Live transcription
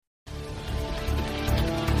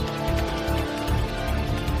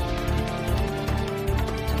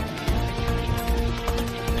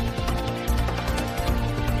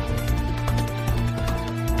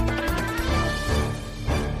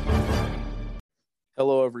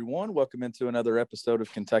Hello, everyone. Welcome into another episode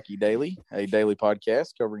of Kentucky Daily, a daily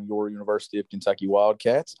podcast covering your University of Kentucky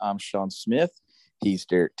Wildcats. I'm Sean Smith. He's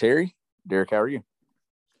Derek Terry. Derek, how are you?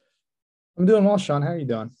 I'm doing well, Sean. How are you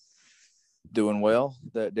doing? Doing well.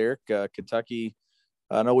 Derek, Kentucky,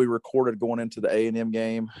 I know we recorded going into the A&M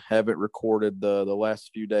game. Haven't recorded the last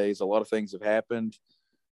few days. A lot of things have happened.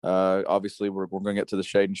 Obviously, we're going to get to the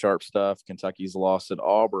Shaden Sharp stuff. Kentucky's lost at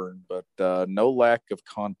Auburn, but no lack of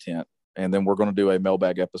content. And then we're going to do a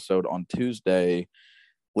mailbag episode on Tuesday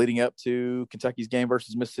leading up to Kentucky's game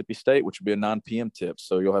versus Mississippi State, which will be a 9 p.m. tip.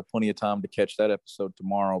 So you'll have plenty of time to catch that episode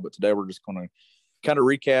tomorrow. But today we're just going to kind of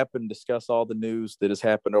recap and discuss all the news that has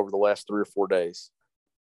happened over the last 3 or 4 days.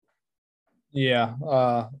 Yeah,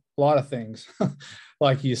 a lot of things,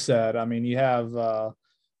 like you said. I mean, you have a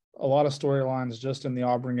lot of storylines just in the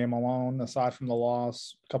Auburn game alone, aside from the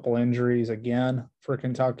loss, a couple injuries again for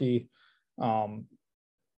Kentucky.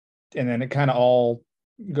 And then it kind of all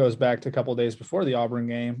goes back to a couple of days before the Auburn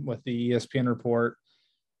game with the ESPN report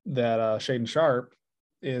that Shaden Sharp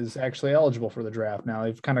is actually eligible for the draft. Now,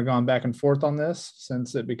 they've kind of gone back and forth on this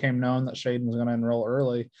since it became known that Shaden was going to enroll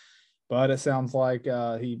early, but it sounds like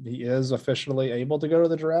he is officially able to go to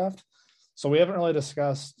the draft. So we haven't really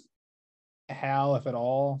discussed how, if at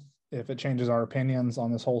all, if it changes our opinions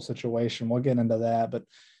on this whole situation. We'll get into that. But,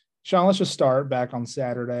 Sean, let's just start back on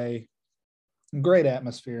Saturday. Great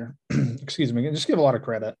atmosphere. Excuse me. Just give a lot of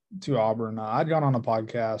credit to Auburn. I'd gone on a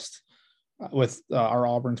podcast with our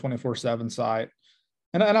Auburn 24/7 site,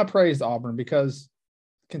 and I praised Auburn because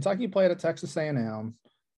Kentucky played at Texas A&M,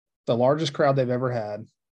 the largest crowd they've ever had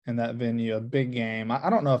in that venue, a big game. I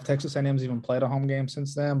don't know if Texas A&M's even played a home game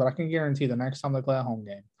since then, but I can guarantee the next time they play a home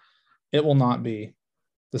game, it will not be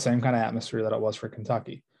the same kind of atmosphere that it was for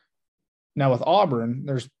Kentucky. Now with Auburn,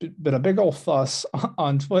 there's been a big old fuss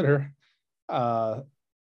on Twitter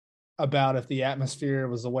about if the atmosphere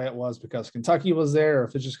was the way it was because Kentucky was there, or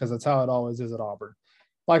if it's just because that's how it always is at Auburn.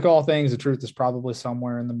 Like all things, the truth is probably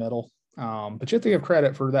somewhere in the middle. But you have to give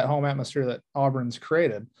credit for that home atmosphere that Auburn's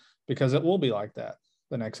created, because it will be like that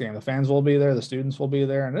the next game. The fans will be there, the students will be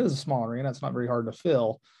there, and it is a small arena. It's not very hard to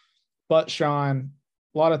fill. But, Sean,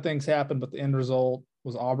 a lot of things happened, but the end result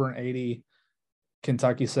was Auburn 80,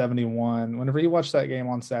 Kentucky 71. Whenever you watched that game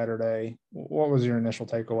on Saturday, what was your initial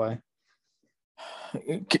takeaway?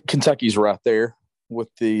 Kentucky's right there with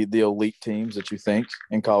the elite teams that you think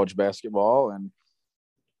in college basketball. And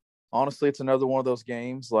honestly, it's another one of those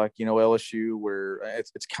games like, LSU, where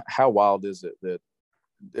it's how wild is it that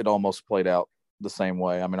it almost played out the same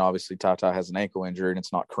way. I mean, obviously Ty has an ankle injury and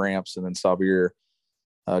it's not cramps. And then Xavier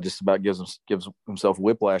just about gives himself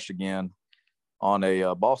whiplash again on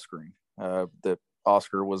a ball screen that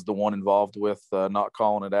Oscar was the one involved with not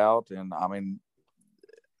calling it out. And I mean,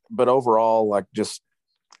 but overall,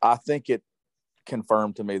 I think it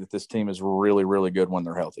confirmed to me that this team is really, really good when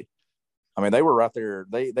they're healthy. I mean, they were right there.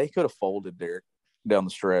 They could have folded Derek down the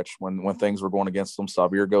stretch when things were going against them.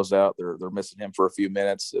 Xavier goes out. They're missing him for a few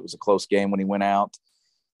minutes. It was a close game when he went out.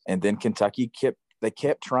 And then Kentucky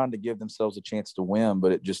kept trying to give themselves a chance to win,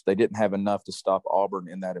 but they didn't have enough to stop Auburn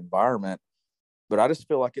in that environment. But I just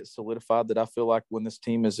feel like it solidified that I feel like when this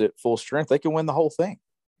team is at full strength, they can win the whole thing.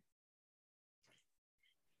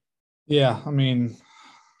 Yeah, I mean,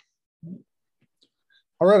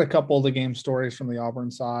 I read a couple of the game stories from the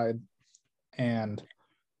Auburn side, and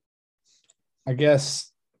I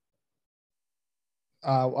guess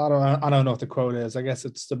I don't know what the quote is. I guess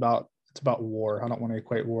it's about war. I don't want to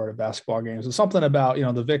equate war to basketball games. It's something about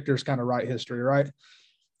the victors kind of write history, right?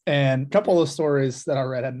 And a couple of the stories that I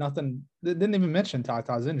read had nothing. They didn't even mention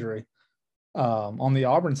Ty's injury. On the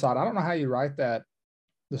Auburn side, I don't know how you write the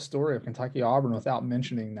story of Kentucky Auburn without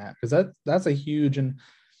mentioning that, because that's a huge, and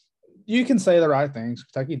you can say the right things.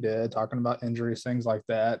 Kentucky did, talking about injuries, things like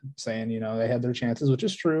that, saying, they had their chances, which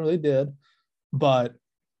is true. They did. But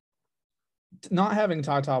not having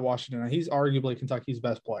Ty Washington, he's arguably Kentucky's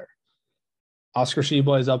best player. Oscar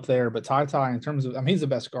Tshiebwe is up there, but Ty, in terms of, he's the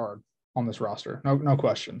best guard on this roster. No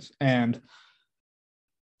questions. And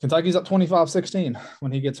Kentucky's up 25-16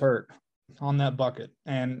 when he gets hurt on that bucket.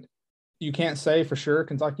 And you can't say for sure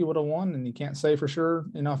Kentucky would have won, and you can't say for sure,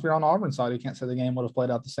 if you're on the Auburn side, you can't say the game would have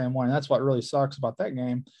played out the same way. And that's what really sucks about that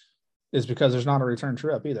game, is because there's not a return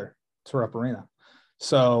trip either to Rupp Arena.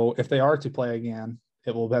 So if they are to play again,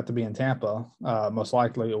 it will have to be in Tampa, most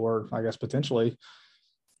likely, or I guess potentially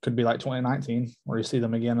could be like 2019, where you see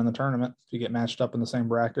them again in the tournament if you get matched up in the same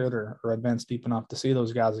bracket or advance deep enough to see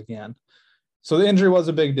those guys again. So the injury was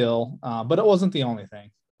a big deal, but it wasn't the only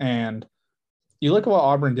thing. And you look at what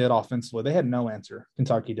Auburn did offensively. They had no answer,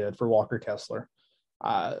 Kentucky did, for Walker Kessler.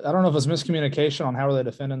 I don't know if it's miscommunication on how they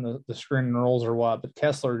defending the screen and rolls or what, but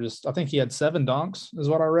Kessler I think he had 7 dunks is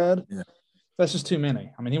what I read. Yeah. That's just too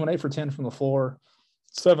many. I mean, he went 8 for 10 from the floor,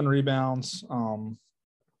 7 rebounds.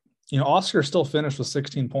 Oscar still finished with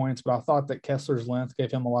 16 points, but I thought that Kessler's length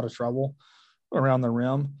gave him a lot of trouble around the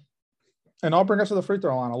rim. And Auburn got to the free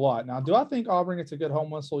throw line a lot. Now, do I think Auburn gets a good home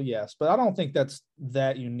whistle? Yes, but I don't think that's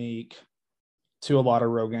that unique to a lot of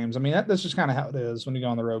road games. I mean, that's just kind of how it is when you go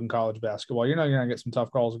on the road in college basketball. You're going to get some tough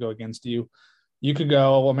calls to go against you. You could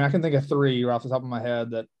go, I can think of 3 right off the top of my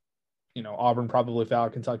head that, Auburn probably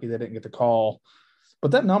fouled Kentucky. They didn't get the call.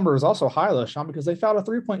 But that number is also high, Sean, because they fouled a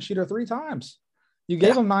 3-point shooter 3 times. You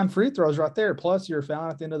gave them 9 free throws right there, plus you're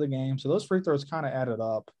fouling at the end of the game. So those free throws kind of added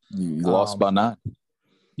up. You lost by 9.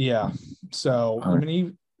 Yeah. So,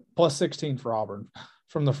 he plus 16 for Auburn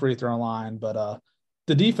from the free throw line. But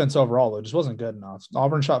the defense overall, though, just wasn't good enough.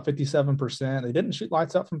 Auburn shot 57%. They didn't shoot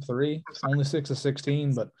lights out from 3, only 6 of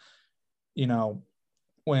 16. But,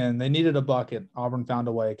 when they needed a bucket, Auburn found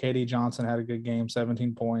a way. KD Johnson had a good game,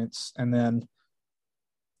 17 points. And then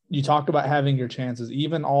you talk about having your chances.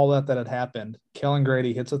 Even all that had happened, Kellen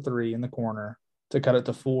Grady hits a 3 in the corner to cut it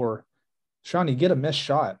to 4. Sean, you get a missed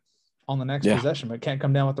shot on the next possession, but can't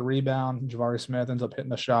come down with the rebound. Jabari Smith ends up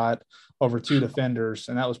hitting a shot over 2 defenders,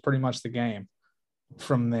 and that was pretty much the game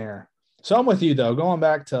from there. So I'm with you, though. Going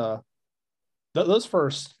back to those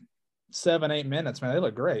first 7-8 minutes, man, they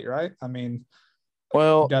look great, right? I mean,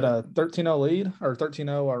 got a 13-0 lead or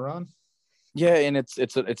 13-0 run. Yeah, and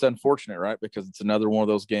it's unfortunate, right? Because it's another one of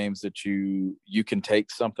those games that you can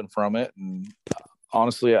take something from it. And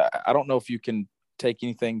honestly, I don't know if you can take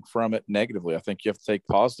anything from it negatively. I think you have to take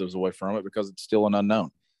positives away from it because it's still an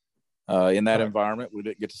unknown. In that environment, we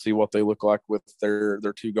didn't get to see what they look like with their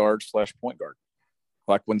 2 guard / point guard.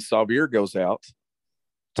 Like when Xavier goes out,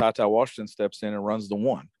 TyTy Washington steps in and runs the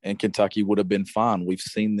 1, and Kentucky would have been fine. We've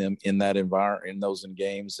seen them in that environment, in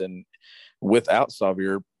games, and without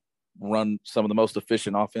Xavier, run some of the most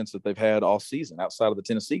efficient offense that they've had all season outside of the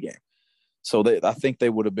Tennessee game. So I think they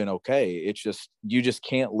would have been okay. It's just, you just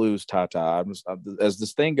can't lose TyTy. As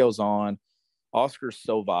this thing goes on, Oscar's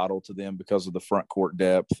so vital to them because of the front court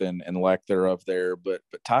depth and lack thereof there. But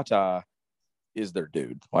TyTy is their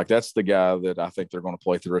dude. Like, that's the guy that I think they're going to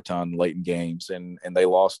play through a ton late in games. And they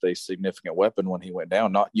lost a significant weapon when he went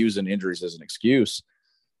down, not using injuries as an excuse.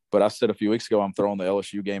 But I said a few weeks ago, I'm throwing the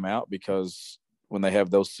LSU game out because when they have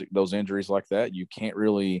those injuries like that, you can't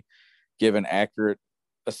really give an accurate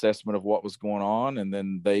assessment of what was going on. And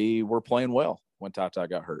then they were playing well when TyTy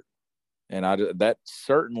got hurt. And that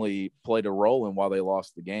certainly played a role in why they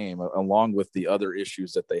lost the game, along with the other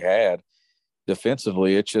issues that they had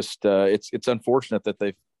defensively. It's just it's unfortunate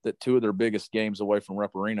that 2 of their biggest games away from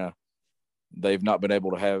Rupp Arena, they've not been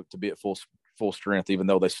able to be at full strength, even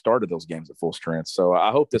though they started those games at full strength. So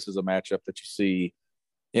I hope this is a matchup that you see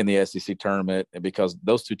in the SEC tournament, because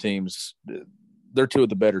those 2 teams, they're 2 of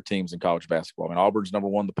the better teams in college basketball. I mean, Auburn's number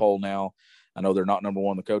 1 in the poll now. I know they're not number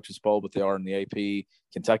 1 in the coaches poll, but they are in the AP.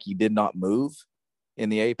 Kentucky did not move in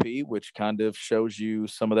the AP, which kind of shows you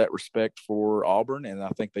some of that respect for Auburn. And I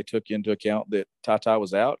think they took into account that TyTy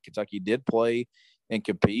was out. Kentucky did play and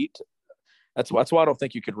compete. That's why I don't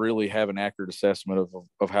think you could really have an accurate assessment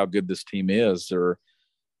of how good this team is, or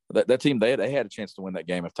that team. They had a chance to win that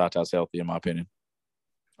game if TyTy's healthy, in my opinion.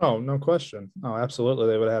 Oh, no question. Oh, absolutely.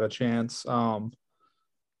 They would have had a chance.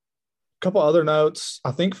 Couple other notes.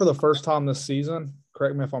 I think for the first time this season,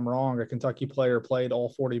 correct me if I'm wrong, a Kentucky player played all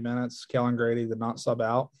 40 minutes. Kellen Grady did not sub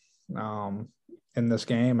out in this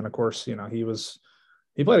game. And of course, he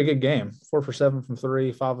played a good game, 4 for 7 from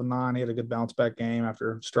 3, 5 of 9. He had a good bounce back game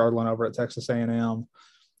after struggling over at Texas A&M.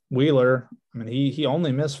 Wheeler, he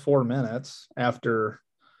only missed 4 minutes after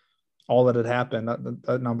all that had happened.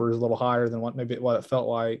 That number is a little higher than what it felt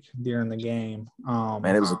like during the game.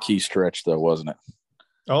 Man, it was a key stretch though, wasn't it?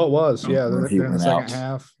 Oh, it was. Yeah, during the second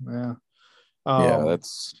half. Yeah.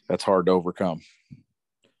 That's hard to overcome.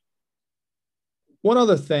 One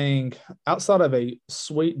other thing, outside of a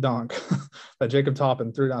sweet dunk that Jacob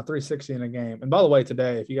Toppin threw down 360 in a game. And by the way,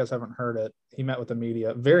 today, if you guys haven't heard it, he met with the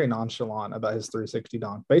media, very nonchalant about his 360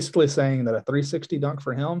 dunk, basically saying that a 360 dunk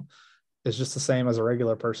for him is just the same as a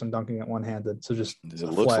regular person dunking it one-handed. So just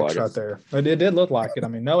flex right there. It did look like it.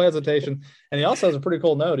 No hesitation. And he also has a pretty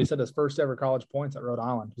cool note. He said his first ever college points at Rhode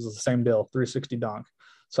Island was the same deal, 360 dunk.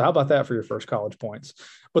 So how about that for your first college points?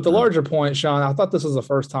 But the larger point, Sean, I thought this was the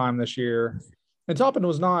first time this year. And Toppin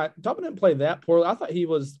didn't play that poorly. I thought he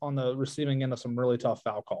was on the receiving end of some really tough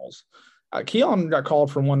foul calls. Keon got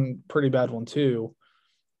called for one pretty bad one too.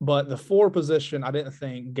 But the 4 position, I didn't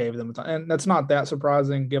think gave them a time. And that's not that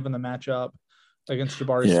surprising given the matchup against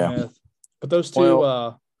Jabari Smith. But those two,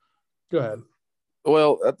 Well, go ahead.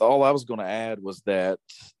 well, all I was going to add was that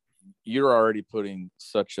you're already putting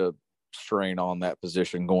such a strain on that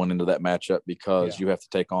position going into that matchup because Yeah. you have to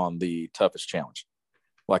take on the toughest challenge.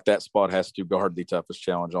 Like that spot has to guard the toughest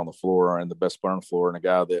challenge on the floor and the best player on the floor, and a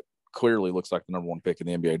guy that clearly looks like the number one pick in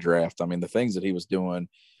the NBA draft. I mean, the things that he was doing,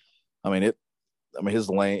 I mean, his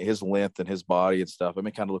length and his body and stuff. I mean,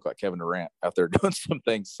 it kind of looked like Kevin Durant out there doing some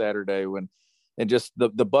things Saturday and just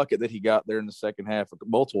the bucket that he got there in the second half,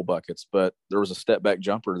 multiple buckets, but there was a step back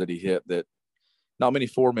jumper that he hit that not many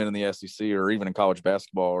four men in the SEC or even in college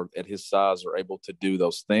basketball at his size are able to do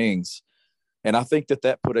those things. And I think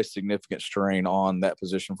that put a significant strain on that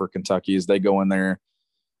position for Kentucky as they go in there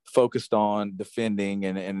focused on defending,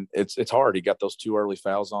 and it's hard. He got those two early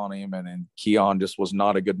fouls on him, and Keon just was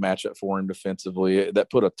not a good matchup for him defensively.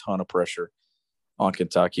 That put a ton of pressure on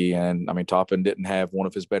Kentucky, and I mean Toppin didn't have one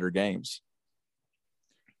of his better games.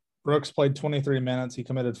 Brooks played 23 minutes. He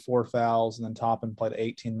committed 4 fouls, and then Toppin played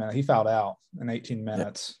 18 minutes. He fouled out in 18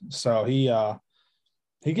 minutes. Yeah. So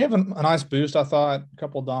he gave him a nice boost, I thought, a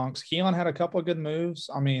couple dunks. Keon had a couple of good moves.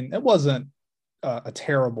 I mean, it wasn't a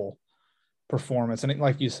terrible performance. And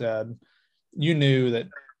like you said, you knew that,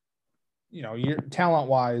 you know, you're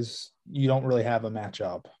talent-wise, you don't really have a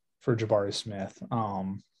matchup for Jabari Smith.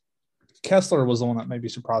 Kessler was the one that maybe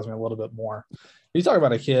surprised me a little bit more. You talk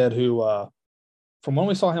about a kid who from when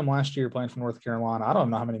we saw him last year playing for North Carolina, I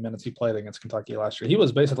don't know how many minutes he played against Kentucky last year. He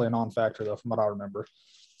was basically a non-factor, though, from what I remember,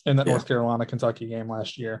 in that North Carolina-Kentucky game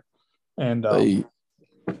last year. And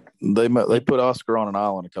they put Oscar on an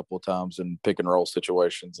island a couple of times in pick-and-roll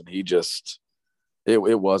situations, and he just it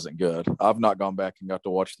wasn't good. I've not gone back and got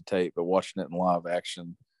to watch the tape, but watching it in live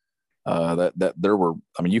action, that there were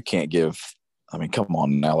 – I mean, you can't give – I mean, come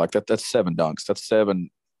on now. Like, that's 7 dunks. That's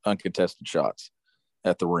 7 uncontested shots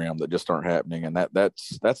at the rim that just aren't happening, and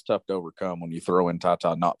that's tough to overcome when you throw in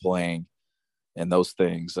Tata not playing and those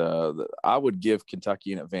things. I would give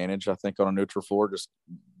Kentucky an advantage, I think, on a neutral floor, just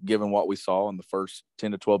given what we saw in the first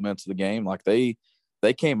 10 to 12 minutes of the game. Like they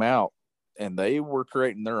came out and they were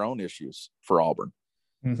creating their own issues for Auburn.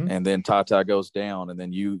 Mm-hmm. And then Tata goes down, and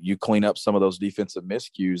then you clean up some of those defensive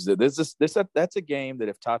miscues. That's a game that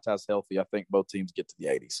if Tata's healthy, I think both teams get to the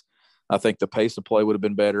 80s. I think the pace of play would have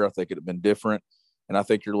been better. I think it would have been different. And I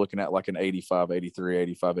think you're looking at like an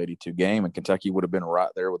 85-83, 85-82 game, and Kentucky would have been right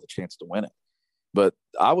there with a chance to win it. But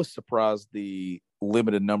I was surprised the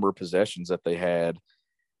limited number of possessions that they had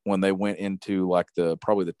when they went into like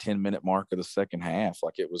probably the 10-minute mark of the second half.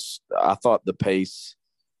 Like I thought the pace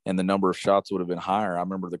and the number of shots would have been higher. I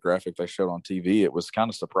remember the graphic they showed on TV. It was kind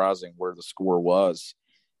of surprising where the score was,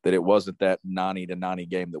 that it wasn't that 90-90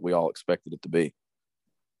 game that we all expected it to be.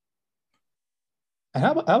 And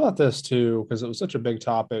how about this too? Because it was such a big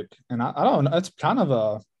topic, and I don't know. It's kind of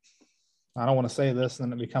I don't want to say this and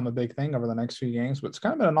then it become a big thing over the next few games, but it's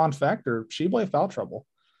kind of been a non-factor. Tshiebwe foul trouble.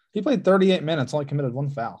 He played 38 minutes, only committed 1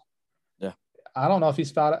 foul. Yeah. I don't know if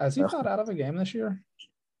he's fouled. Has he fouled out of a game this year?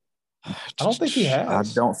 I don't think he has.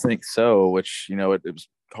 I don't think so, which, you know, it was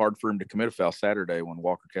hard for him to commit a foul Saturday when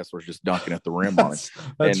Walker Kessler was just dunking at the rim on it.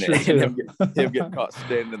 That's true too. And him getting caught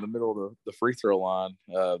standing in the middle of the free throw line.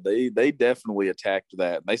 They definitely attacked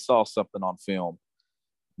that. They saw something on film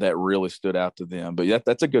that really stood out to them. But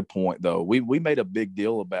that's a good point, though. We made a big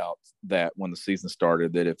deal about that when the season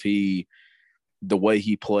started, that if the way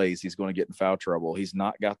he plays, he's going to get in foul trouble. He's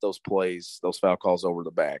not got those foul calls over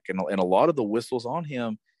the back. And a lot of the whistles on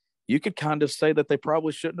him, you could kind of say that they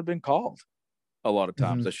probably shouldn't have been called. A lot of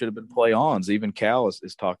times they should have been play-ons. Even Cal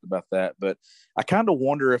has talked about that. But I kind of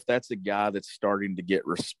wonder if that's a guy that's starting to get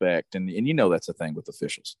respect. And you know that's the thing with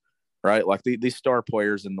officials, right? Like these star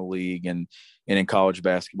players in the league and in college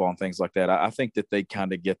basketball and things like that. I think that they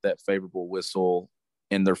kind of get that favorable whistle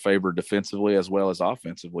in their favor defensively as well as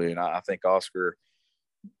offensively. And I think Oscar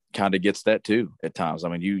kind of gets that too at times. I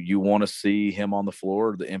mean, you want to see him on the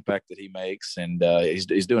floor, the impact that he makes, and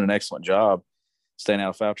he's doing an excellent job staying out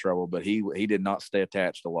of foul trouble, but he did not stay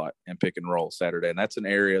attached a lot in pick and roll Saturday. And that's an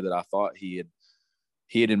area that I thought he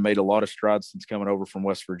had made a lot of strides since coming over from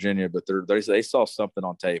West Virginia, but they saw something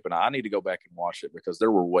on tape, and I need to go back and watch it because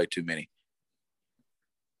there were way too many.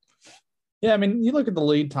 Yeah, I mean, you look at the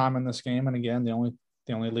lead time in this game, and again, the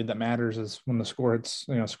only lead that matters is when the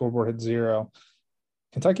scoreboard hits 0.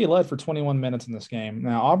 Kentucky led for 21 minutes in this game.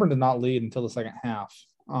 Now, Auburn did not lead until the second half.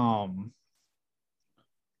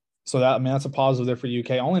 So that's a positive there for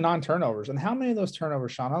UK. Only 9 turnovers. And how many of those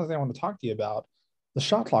turnovers, Sean, another thing I want to talk to you about, the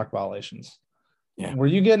shot clock violations. Yeah. Were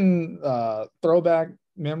you getting throwback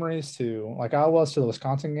memories to, like I was, to the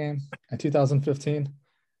Wisconsin game in 2015?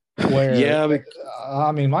 Where,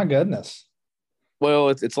 I mean, my goodness. Well,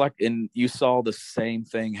 it's like, and you saw the same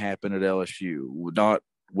thing happen at LSU, not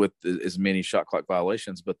with as many shot clock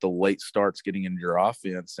violations, but the late starts getting into your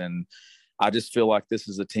offense. And I just feel like this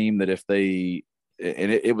is a team that if they,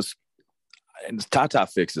 and it was, and Tata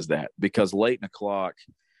fixes that, because late in the clock,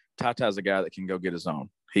 Tata's a guy that can go get his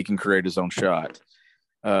own. He can create his own shot.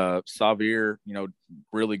 Xavier,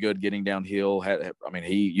 really good getting downhill.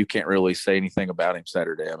 You can't really say anything about him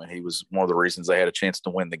Saturday. I mean, he was one of the reasons they had a chance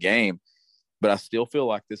to win the game. But I still feel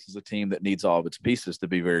like this is a team that needs all of its pieces to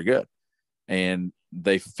be very good. And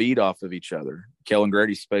they feed off of each other. Kellen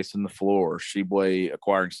Grady's spacing the floor, Sheboy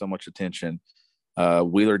acquiring so much attention,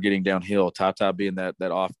 Wheeler getting downhill, Tata being that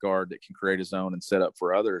off guard that can create his own and set up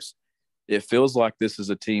for others. It feels like this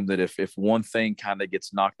is a team that if one thing kind of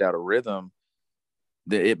gets knocked out of rhythm,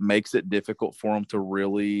 that it makes it difficult for them to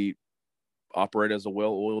really operate as a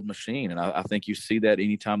well-oiled machine. And I think you see that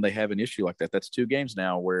anytime they have an issue like that. That's 2 games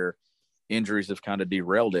now where injuries have kind of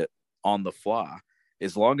derailed it on the fly.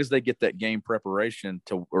 As long as they get that game preparation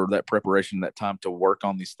that time to work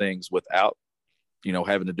on these things without,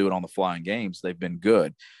 having to do it on the fly in games, they've been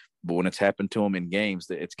good. But when it's happened to them in games,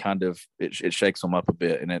 it's kind of, it shakes them up a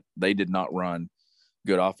bit. And they did not run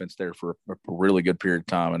good offense there for a really good period of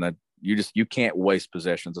time. And you can't waste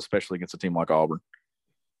possessions, especially against a team like Auburn.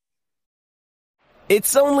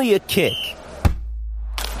 It's only a kick,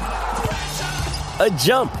 a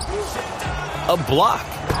jump, a block.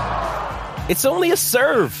 It's only a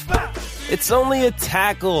serve. It's only a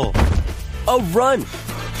tackle, a run.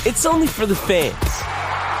 It's only for the fans.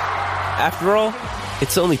 After all,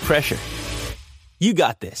 it's only pressure. You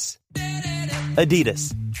got this.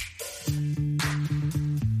 Adidas.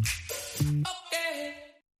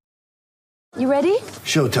 You ready?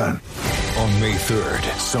 Showtime. On May 3rd,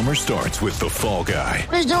 summer starts with The Fall Guy.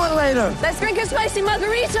 Let's do it later. Let's drink a spicy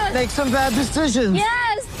margarita. Make some bad decisions.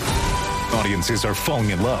 Yes. Audiences are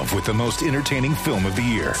falling in love with the most entertaining film of the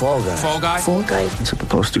year. Fall Guy. Fall Guy. Fall Guy. That's what the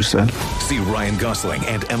poster said. See Ryan Gosling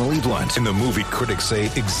and Emily Blunt in the movie critics say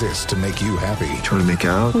exists to make you happy. Trying to make it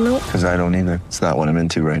out? Nope. Because I don't either. It's not what I'm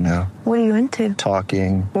into right now. What are you into?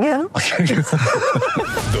 Talking. Yeah.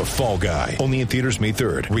 The Fall Guy. Only in theaters May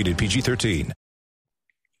 3rd. Rated PG-13.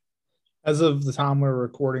 As of the time we're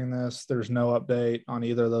recording this, there's no update on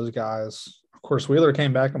either of those guys. Of course, Wheeler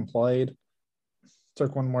came back and played.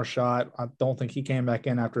 Took one more shot. I don't think he came back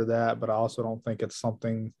in after that, but I also don't think it's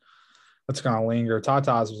something that's going to linger.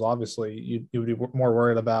 Tata's was obviously you would be more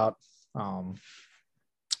worried about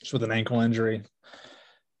just with an ankle injury.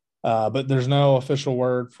 But there's no official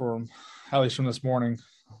word from, at least from this morning,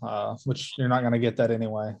 which you're not going to get that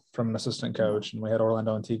anyway from an assistant coach. And we had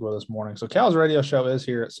Orlando Antigua this morning. So Cal's radio show is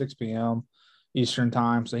here at 6 p.m. Eastern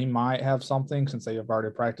time. So he might have something since they have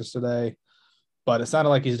already practiced today. But it sounded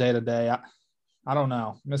like he's day-to-day. I don't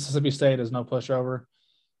know. Mississippi State is no pushover,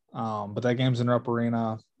 but that game's in Rupp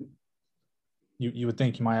Arena. You would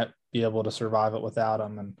think you might be able to survive it without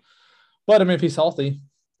him. But if he's healthy,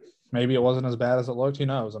 maybe it wasn't as bad as it looked. Who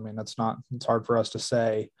knows? I mean, it's hard for us to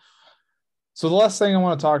say. So the last thing I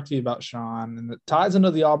want to talk to you about, Sean, and it ties into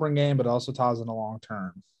the Auburn game, but also ties into long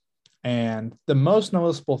term. And the most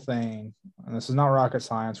noticeable thing, and this is not rocket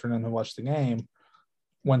science for anyone who watched the game,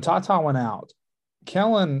 when Tata went out,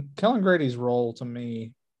 Kellen Grady's role to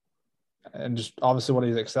me, and just obviously what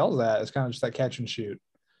he excels at, is kind of just that catch and shoot.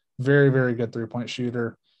 Very, very good three-point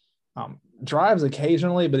shooter. Drives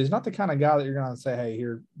occasionally, but he's not the kind of guy that you're going to say, hey,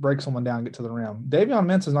 here, break someone down, get to the rim. Davion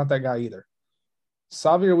Mintz is not that guy either.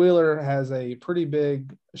 Xavier Wheeler has a pretty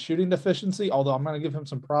big shooting deficiency, although I'm going to give him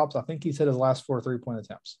some props. I think he's hit his last 4 3-point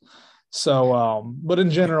attempts. So, but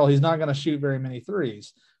in general, he's not going to shoot very many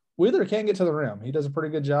threes. Wheeler can get to the rim. He does a pretty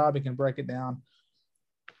good job. He can break it down.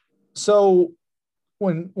 So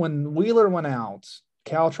when Wheeler went out,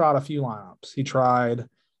 Cal tried a few lineups.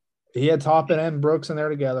 He had Toppin and Brooks in there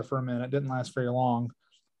together for a minute. Didn't last very long.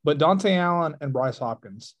 But Dante Allen and Bryce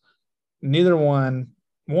Hopkins, neither one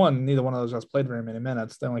of those guys played very many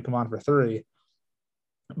minutes. They only come on for 3.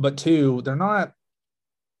 But 2, they're not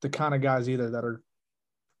the kind of guys either that are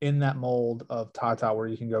in that mold of Tata where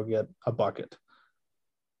you can go get a bucket.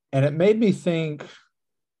 And it made me think,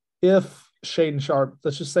 if Shaedon Sharpe,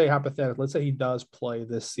 let's just say hypothetically, let's say he does play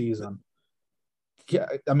this season. Yeah,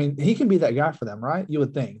 I mean, he can be that guy for them, right? You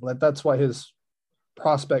would think. That's what his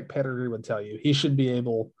prospect pedigree would tell you. He should be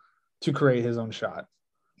able to create his own shot.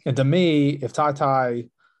 And to me, if Ty,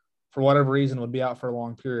 for whatever reason, would be out for a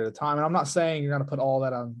long period of time, and I'm not saying you're going to put all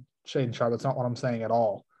that on Shaedon Sharpe. That's not what I'm saying at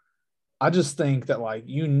all. I just think that,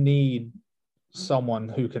 you need someone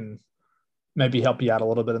who can maybe help you out a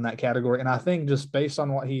little bit in that category. And I think just based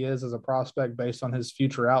on what he is as a prospect, based on his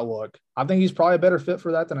future outlook, I think he's probably a better fit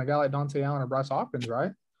for that than a guy like Dante Allen or Bryce Hopkins,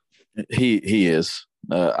 right? He is.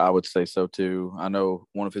 I would say so too. I know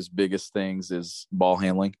one of his biggest things is ball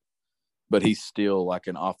handling, but he's still like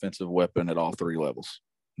an offensive weapon at all three levels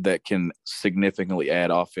that can significantly add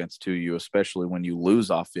offense to you, especially when you lose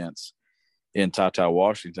offense in Ty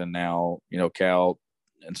Washington. Now, Cal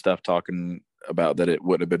and stuff talking about that it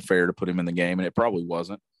wouldn't have been fair to put him in the game, and it probably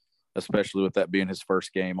wasn't, especially with that being his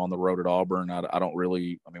first game on the road at Auburn. I don't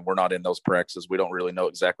really – we're not in those practices. We don't really know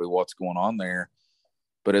exactly what's going on there.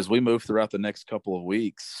 But as we move throughout the next couple of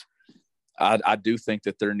weeks, I do think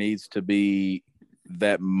that there needs to be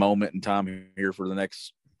that moment in time here for the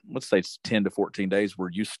next, let's say it's 10 to 14 days,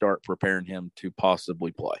 where you start preparing him to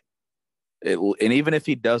possibly play. And even if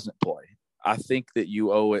he doesn't play, I think that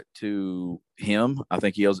you owe it to him. I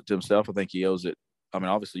think he owes it to himself. I think he owes it.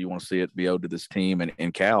 Obviously you want to see it be owed to this team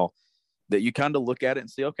and Cal, that you kind of look at it and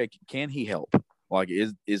see, okay, can he help? Like,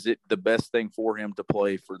 is it the best thing for him to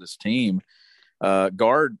play for this team?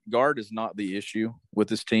 Guard is not the issue with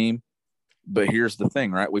this team, but here's the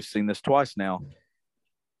thing, right? We've seen this twice now.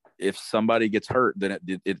 If somebody gets hurt, then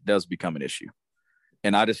it does become an issue.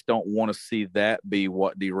 And I just don't want to see that be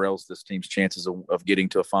what derails this team's chances of getting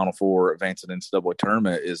to a Final Four, advancing in the NCAA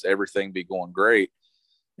tournament, is everything be going great.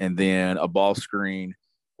 And then a ball screen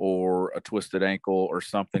or a twisted ankle or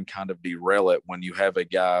something kind of derail it when you have a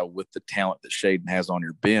guy with the talent that Shaedon has on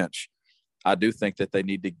your bench. I do think that they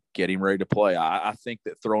need to get him ready to play. I think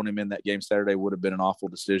that throwing him in that game Saturday would have been an awful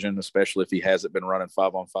decision, especially if he hasn't been running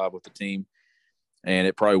 5-on-5 with the team. And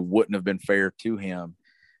it probably wouldn't have been fair to him.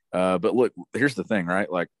 But look, here's the thing,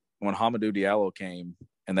 right? Like when Hamidou Diallo came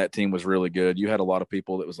and that team was really good, you had a lot of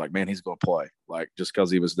people that was like, man, he's going to play, like just because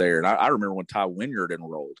he was there. And I remember when Ty Wynyard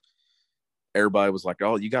enrolled, everybody was like,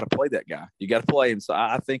 oh, you got to play that guy. You got to play him. So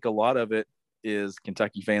I think a lot of it is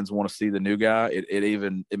Kentucky fans want to see the new guy.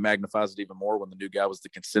 It magnifies it even more when the new guy was the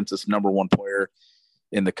consensus number one player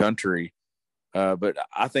in the country. But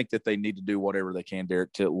I think that they need to do whatever they can,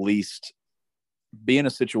 Derek, to at least be in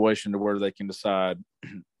a situation to where they can decide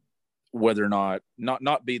whether or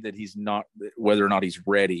not be that he's not, whether or not he's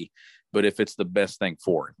ready, but if it's the best thing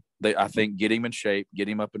for him. I think get him in shape, get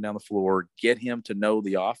him up and down the floor, get him to know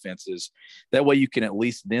the offenses. That way you can at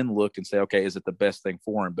least then look and say, okay, is it the best thing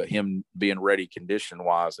for him? But him being ready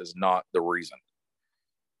condition-wise is not the reason.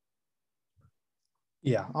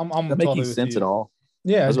 Yeah, I'm that totally making sense at all?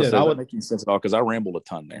 Yeah, it did. I would make sense at all because I rambled a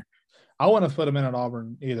ton there. I wouldn't have put him in at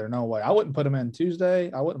Auburn either. No way. I wouldn't put him in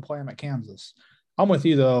Tuesday. I wouldn't play him at Kansas. I'm with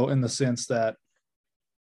you, though, in the sense that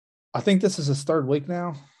I think this is his third week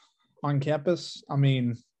now on campus.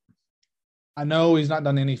 I know he's not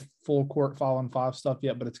done any full court 5-on-5 stuff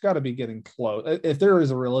yet, but it's got to be getting close. If there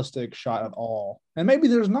is a realistic shot at all, and maybe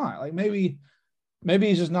there's not, like maybe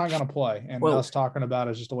he's just not going to play, and us talking about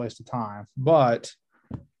it is just a waste of time. But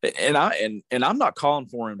I'm not calling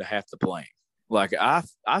for him to have to play. Like I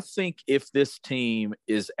think if this team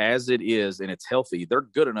is as it is and it's healthy, they're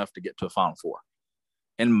good enough to get to a Final Four,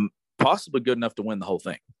 and possibly good enough to win the whole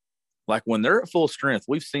thing. Like when they're at full strength,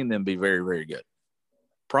 we've seen them be very, very good.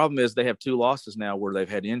 Problem is they have 2 losses now where they've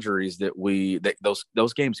had injuries that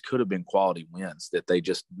those games could have been quality wins that they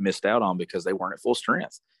just missed out on because they weren't at full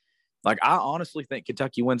strength. Like I honestly think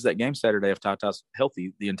Kentucky wins that game Saturday if Ty's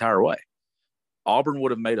healthy the entire way. Auburn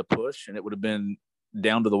would have made a push and it would have been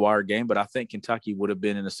down to the wire game, but I think Kentucky would have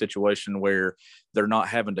been in a situation where they're not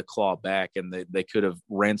having to claw back and they could have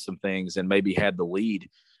ran some things and maybe had the lead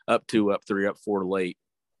up 2, up 3, up 4 late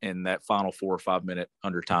in that final 4 or 5 minute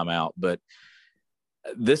under timeout. But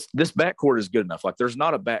this backcourt is good enough. Like there's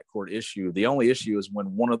not a backcourt issue. The only issue is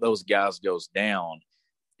when one of those guys goes down,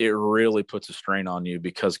 it really puts a strain on you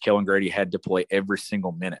because Kellen Grady had to play every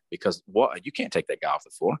single minute because you can't take that guy off the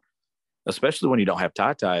floor, especially when you don't have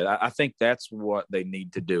Ty. I think that's what they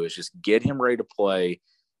need to do is just get him ready to play.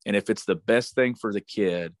 And if it's the best thing for the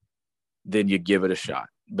kid, then you give it a shot.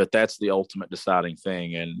 But that's the ultimate deciding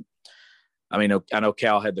thing. And I know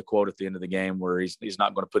Cal had the quote at the end of the game where he's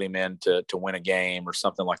not going to put him in to win a game or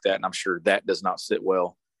something like that. And I'm sure that does not sit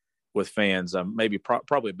well with fans. Maybe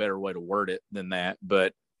probably a better way to word it than that.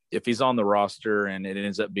 But if he's on the roster and it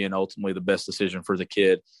ends up being ultimately the best decision for the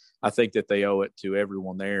kid, I think that they owe it to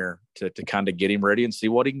everyone there to kind of get him ready and see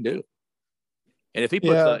what he can do. And if he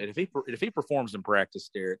if he performs in practice,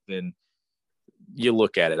 Derek, then you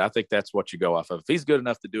look at it. I think that's what you go off of. If he's good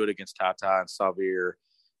enough to do it against Ty and Xavier,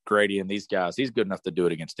 Grady, and these guys, he's good enough to do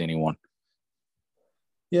it against anyone.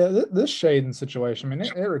 Yeah, this Shaedon situation,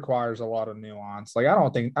 it requires a lot of nuance. Like I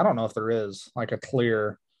don't know if there is like a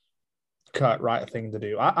clear cut right thing to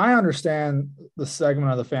do. I understand the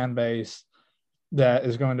segment of the fan base that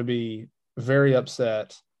is going to be very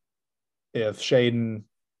upset if Shaedon,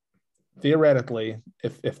 theoretically,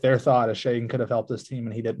 if their thought is Shaedon could have helped this team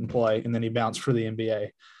and he didn't play, and then he bounced for the NBA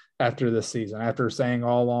after this season, after saying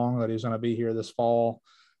all along that he's going to be here this fall,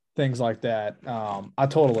 things like that. I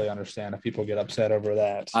totally understand if people get upset over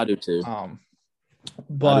that. I do too.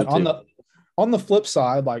 But on the flip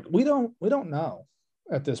side, like we don't know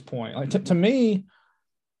at this point. Like to me,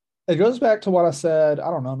 it goes back to what I said,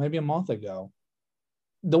 I don't know, maybe a month ago.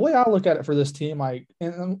 The way I look at it for this team, like,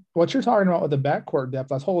 and what you're talking about with the backcourt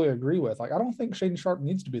depth, I totally agree with. Like, I don't think Shaedon Sharpe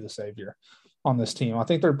needs to be the savior on this team. I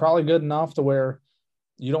think they're probably good enough to where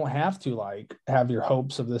you don't have to, like, have your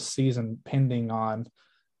hopes of this season pending on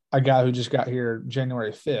a guy who just got here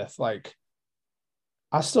January 5th. Like,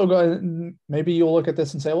 I still go, maybe you'll look at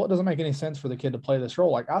this and say, well, it doesn't make any sense for the kid to play this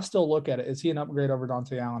role. Like, I still look at it. Is he an upgrade over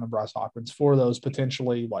Dante Allen and Bryce Hawkins for those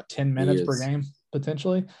potentially, 10 minutes per game,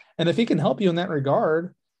 potentially? And if he can help you in that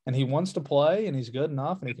regard and he wants to play and he's good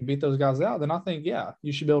enough and he can beat those guys out, then I think, yeah,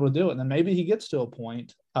 you should be able to do it. And then maybe he gets to a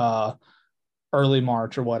point early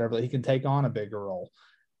March or whatever that he can take on a bigger role.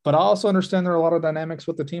 But I also understand there are a lot of dynamics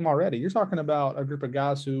with the team already. You're talking about a group of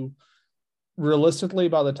guys who, realistically,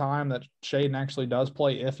 by the time that Shaedon actually does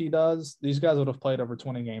play, if he does, these guys would have played over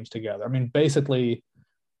 20 games together. I mean, basically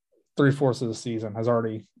 3/4 of the season has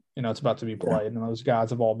already, it's about to be played, and those guys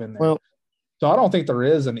have all been there. Well, so I don't think there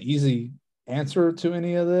is an easy answer to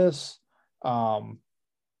any of this. But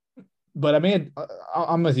I mean,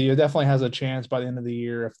 I'm with you. It definitely has a chance by the end of the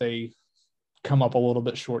year if they come up a little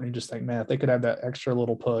bit short and you just think, man, if they could have that extra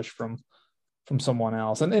little push from someone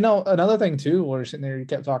else. And, another thing too, where you're sitting there, you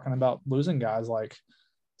kept talking about losing guys like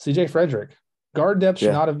CJ Frederick. Guard depth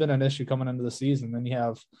should not have been an issue coming into the season. Then you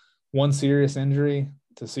have one serious injury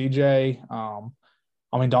to CJ.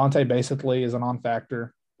 I mean, Dante basically is a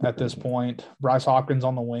non-factor at this point. Bryce Hopkins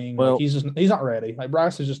on the wing. Well, he's not ready. Like,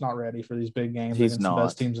 Bryce is just not ready for these big games against the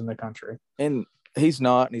best teams in the country. And he's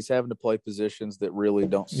not, and he's having to play positions that really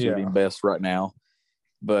don't suit him best right now.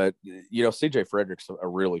 But, CJ Frederick's a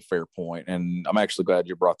really fair point, and I'm actually glad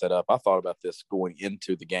you brought that up. I thought about this going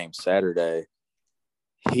into the game Saturday.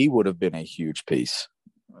 He would have been a huge piece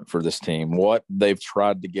for this team. What they've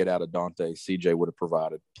tried to get out of Dante, CJ would have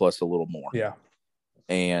provided, plus a little more. Yeah.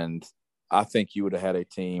 And I think you would have had a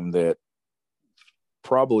team that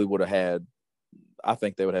probably would have had – I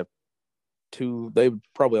think they would have they would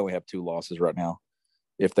probably only have 2 losses right now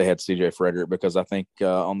if they had CJ Frederick, because I think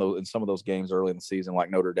in some of those games early in the season,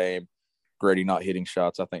 like Notre Dame, Grady not hitting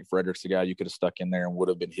shots, I think Frederick's the guy you could have stuck in there and would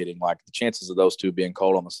have been hitting. Like, the chances of those two being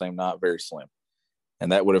called on the same night, very slim.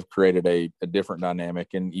 And that would have created a different dynamic.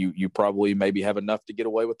 And you probably maybe have enough to get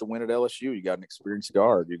away with the win at LSU. You got an experienced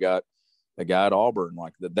guard. You got a guy at Auburn.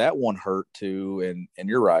 Like, that one hurt too. And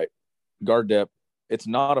you're right. Guard depth, it's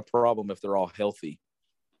not a problem if they're all healthy.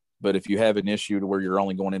 But if you have an issue to where you're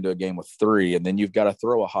only going into a game with 3, and then you've got to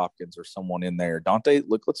throw a Hopkins or someone in there, Dante,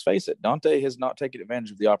 look, let's face it, Dante has not taken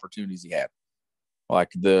advantage of the opportunities he had.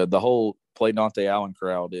 Like, the whole play Dante Allen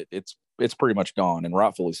crowd, it's pretty much gone, and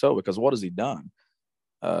rightfully so, because what has he done?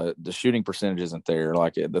 The shooting percentage isn't there.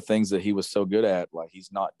 Like, the things that he was so good at, like,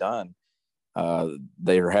 he's not done.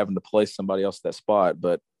 They are having to place somebody else that spot.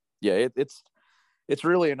 But yeah, it's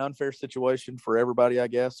really an unfair situation for everybody, I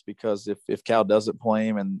guess, because if Cal doesn't play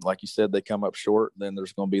him and, like you said, they come up short, then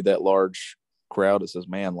there's going to be that large crowd that says,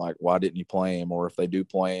 man, like, why didn't you play him? Or if they do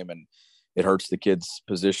play him and it hurts the kid's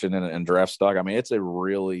position and draft stock. I mean, it's a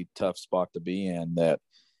really tough spot to be in that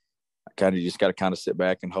I kind of just got to kind of sit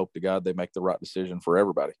back and hope to God they make the right decision for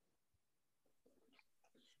everybody.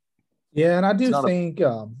 Yeah, and I do think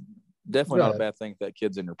definitely not a bad thing that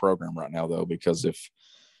kid's in your program right now, though, because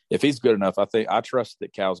if he's good enough, I trust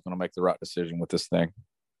that Cal's going to make the right decision with this thing.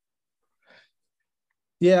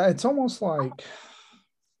 Yeah, it's almost like,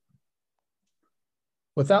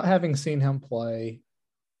 without having seen him play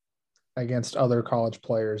against other college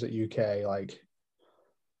players at UK, like,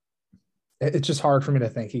 it's just hard for me to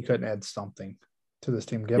think he couldn't add something to this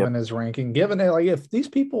team, given his ranking, given that, like, if these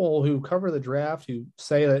people who cover the draft, who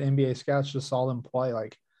say that NBA scouts just saw them play,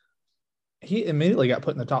 like, he immediately got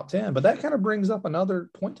put in the top 10. But that kind of brings up another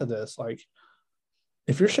point to this. Like,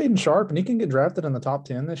 if you're Shaedon Sharpe and he can get drafted in the top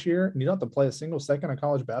 10 this year and you don't have to play a single second of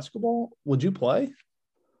college basketball, would you play?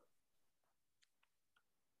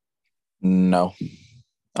 No,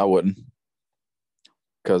 I wouldn't,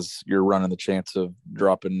 because you're running the chance of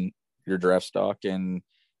dropping your draft stock and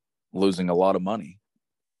losing a lot of money.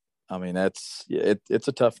 I mean, it's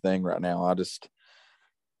a tough thing right now.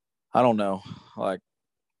 I don't know. Like,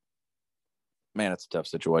 man, it's a tough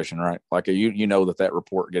situation, right? Like you know that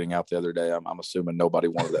report getting out the other day, I'm assuming nobody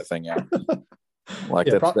wanted that thing out. Like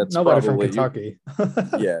yeah, that's nobody probably, from Kentucky.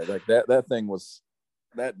 Yeah, like that thing was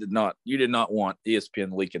you did not want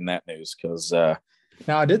ESPN leaking that news because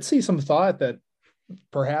now I did see some thought that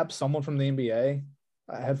perhaps someone from the NBA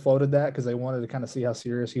had floated that because they wanted to kind of see how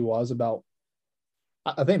serious he was about.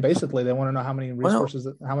 I think basically they want to know how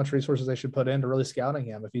much resources they should put into really scouting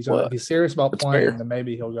him. If he's serious about playing, then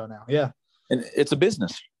maybe he'll go now. Yeah, and it's a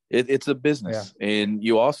business. It's a business, and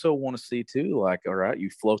you also want to see too. Like, all right, you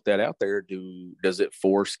float that out there. Does it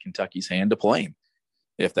force Kentucky's hand to play him?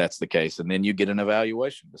 If that's the case, and then you get an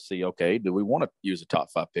evaluation to see, okay, do we want to use a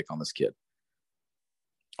top 5 pick on this kid?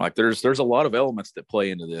 Like, there's a lot of elements that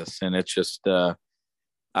play into this, and it's just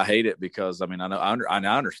I hate it because I mean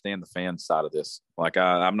I understand the fan side of this. Like,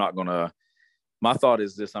 I'm not gonna. My thought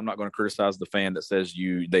is this: I'm not going to criticize the fan that says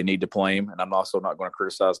they need to play him, and I'm also not going to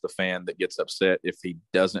criticize the fan that gets upset if he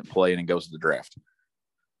doesn't play and goes to the draft.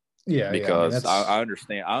 Yeah, because I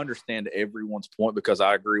understand. I understand everyone's point because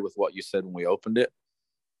I agree with what you said when we opened it.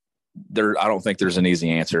 I don't think there's an easy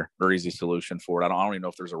answer or easy solution for it. I don't even know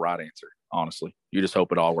if there's a right answer. Honestly, you just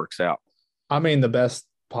hope it all works out. I mean, the best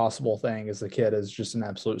possible thing is the kid is just an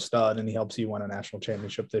absolute stud, and he helps you win a national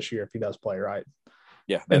championship this year if he does play right.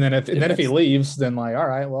 Yeah, and then if he leaves, then like, all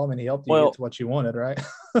right, well, I mean, he helped you get to what you wanted, right?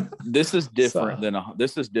 This is different than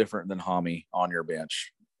Hami on your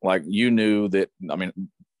bench. Like, you knew that. I mean,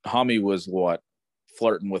 Hami was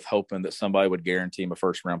flirting with hoping that somebody would guarantee him a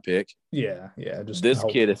first round pick. Yeah. Just this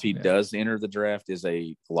kid, if he does enter the draft, is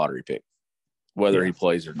a lottery pick, whether he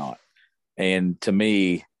plays or not. And to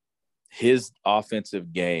me, his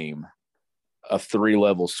offensive game, a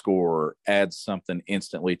 3-level scorer, adds something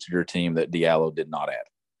instantly to your team that Diallo did not add.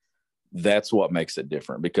 That's what makes it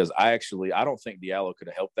different, because I don't think Diallo could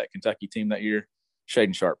have helped that Kentucky team that year.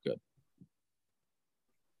 Shaedon Sharpe could.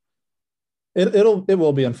 It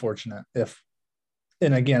will be unfortunate if,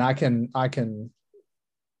 and again, I can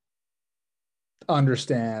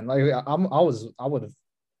understand. Like, I would have,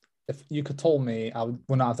 if you could told me I would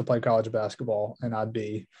not have to play college basketball and I'd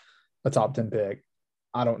be a top 10 pick,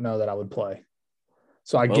 I don't know that I would play.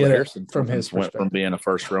 So I get it from his perspective. Went from being a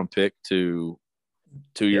first round pick to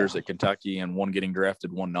 2 years at Kentucky and one getting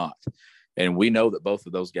drafted, one not. And we know that both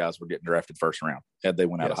of those guys were getting drafted first round had they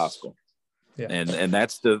went out of high school. Yeah. And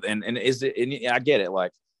that's and is it, and I get it.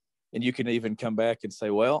 Like, and you can even come back and say,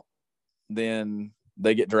 well, then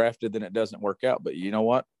they get drafted, then it doesn't work out. But you know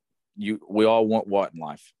what? We all want what in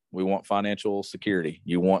life? We want financial security.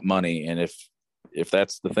 You want money. And if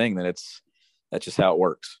that's the thing, then that's just how it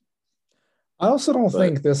works. I also don't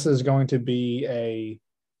think this is going to be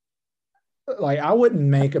I wouldn't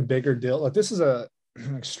make a bigger deal. Like, this is an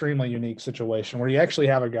extremely unique situation where you actually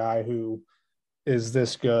have a guy who is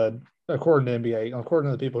this good, according to NBA,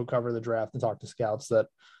 according to the people who cover the draft and talk to scouts, that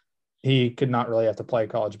he could not really have to play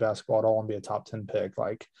college basketball at all and be a top 10 pick.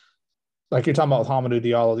 Like you're talking about with Hamidou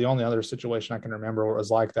Diallo, the only other situation I can remember where it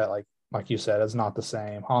was like that, like you said, it's not the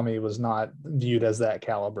same. Hami was not viewed as that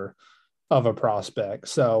caliber of a prospect.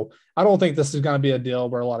 So I don't think this is going to be a deal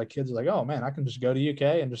where a lot of kids are like, oh man, I can just go to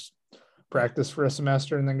UK and just practice for a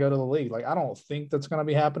semester and then go to the league. Like, I don't think that's going to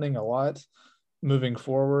be happening a lot moving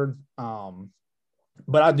forward.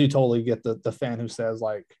 But I do totally get the fan who says,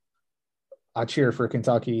 like, I cheer for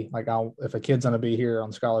Kentucky. Like, if a kid's going to be here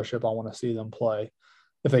on scholarship, I want to see them play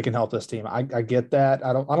if they can help this team. I get that.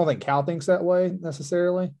 I don't think Cal thinks that way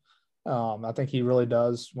necessarily. I think he really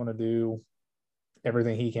does want to do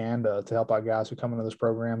everything he can to help out guys who come into this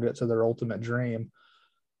program get to their ultimate dream.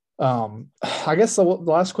 I guess the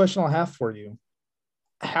last question I'll have for you: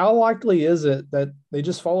 how likely is it that they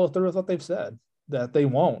just follow through with what they've said, that they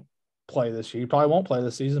won't play this year? He probably won't play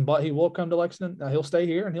this season, but he will come to Lexington. He'll stay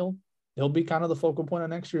here and he'll be kind of the focal point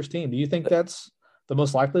of next year's team. Do you think that's the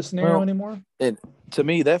most likely scenario anymore? And to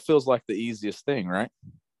me, that feels like the easiest thing, right?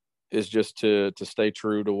 Is just to stay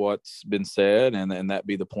true to what's been said and that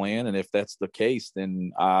be the plan. And if that's the case,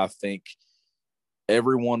 then I think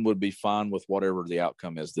everyone would be fine with whatever the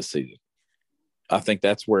outcome is this season. I think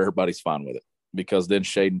that's where everybody's fine with it, because then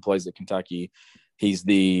Shaedon plays at Kentucky. He's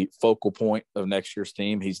the focal point of next year's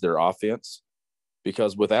team. He's their offense,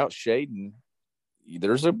 because without Shaedon,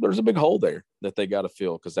 there's a big hole there that they got to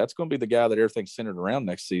fill, because that's going to be the guy that everything's centered around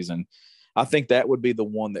next season. I think that would be the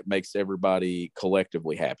one that makes everybody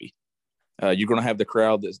collectively happy. You're going to have the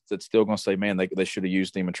crowd that's still going to say, man, they should have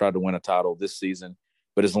used him and tried to win a title this season.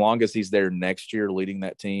 But as long as he's there next year leading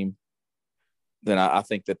that team, then I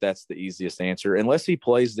think that's the easiest answer. Unless he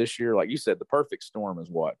plays this year, like you said, the perfect storm is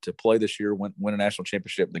what? To play this year, win a national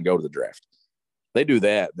championship, then go to the draft. They do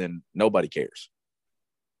that, then nobody cares.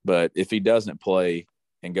 But if he doesn't play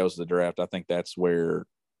and goes to the draft, I think that's where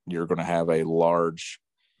you're going to have a large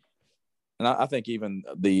 – and I think even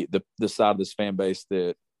the side of this fan base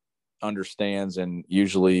that understands and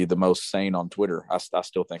usually the most sane on Twitter, I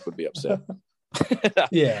still think would be upset.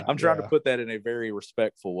 Yeah. I'm trying to put that in a very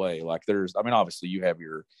respectful way. Like obviously you have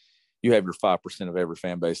your 5% of every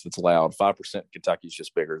fan base that's loud. 5% Kentucky's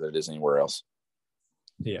just bigger than it is anywhere else.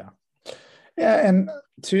 Yeah. Yeah. And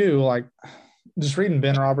two, like just reading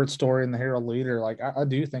Ben Roberts' story in the Herald Leader, like I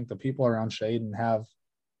do think the people around Shaedon have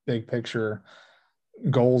big picture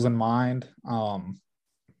goals in mind.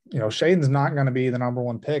 Shaedon's not going to be the number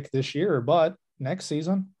one pick this year, but next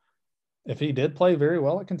season, if he did play very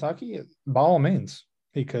well at Kentucky, by all means,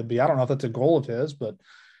 he could be. I don't know if that's a goal of his, but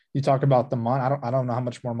you talk about the money. I don't know how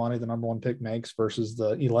much more money the number one pick makes versus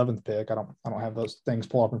the 11th pick. I don't have those things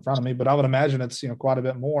pull up in front of me, but I would imagine it's quite a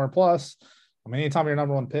bit more. Plus, anytime you're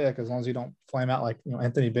number one pick, as long as you don't flame out like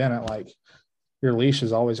Anthony Bennett, like your leash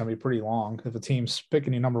is always going to be pretty long. If a team's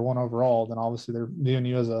picking you number one overall, then obviously they're viewing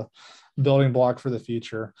you as a building block for the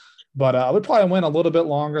future. But we probably went a little bit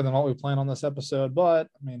longer than what we planned on this episode. But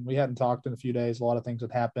we hadn't talked in a few days. A lot of things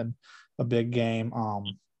had happened. A big game.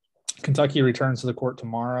 Kentucky returns to the court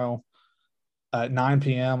tomorrow at 9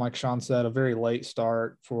 p.m. Like Sean said, a very late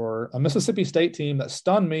start for a Mississippi State team that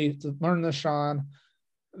stunned me to learn this, Sean.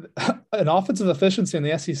 An offensive efficiency in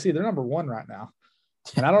the SEC, they're number one right now.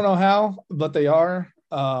 And I don't know how, but they are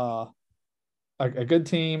a good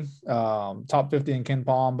team, top 50 in Ken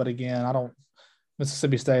Palm. But again,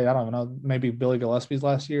 Mississippi State, I don't even know, maybe Billy Gillespie's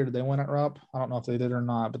last year. Did they win at Rupp? I don't know if they did or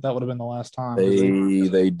not, but that would have been the last time.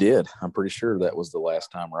 They did. I'm pretty sure that was the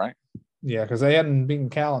last time, right? Yeah, because they hadn't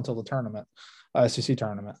beaten Cal until the tournament, SEC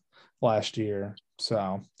tournament last year.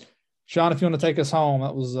 So, Sean, if you want to take us home,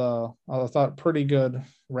 that was, I thought, pretty good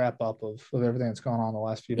wrap-up of everything that's gone on the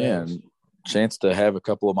last few days. Yeah, and chance to have a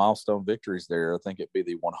couple of milestone victories there. I think it'd be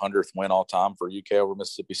the 100th win all-time for UK over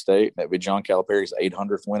Mississippi State. That'd be John Calipari's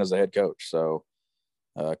 800th win as a head coach. So,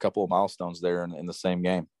 a couple of milestones there in the same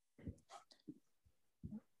game.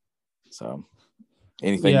 So,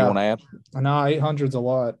 anything you want to add? No, 800's a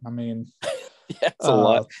lot. Yeah, it's a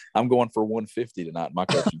lot. I'm going for 150 tonight in my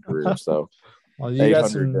coaching career. So, well, you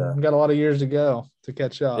got a lot of years to go to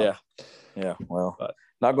catch up. Yeah. Well,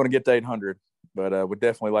 not going to get to 800, but would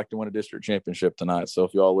definitely like to win a district championship tonight. So,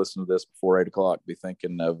 if you all listen to this before 8:00, be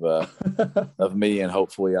thinking of me, and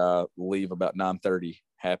hopefully I leave about 9:30.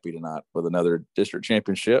 Happy tonight with another district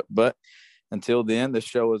championship. But until then, this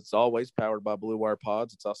show is always powered by Blue Wire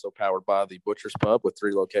Pods. It's also powered by the Butcher's Pub with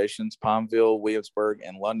 3 locations, Palmville, Williamsburg,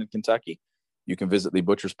 and London, Kentucky. You can visit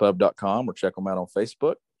thebutcherspub.com or check them out on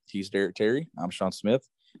Facebook. He's Derek Terry. I'm Sean Smith.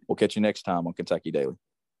 We'll catch you next time on Kentucky Daily.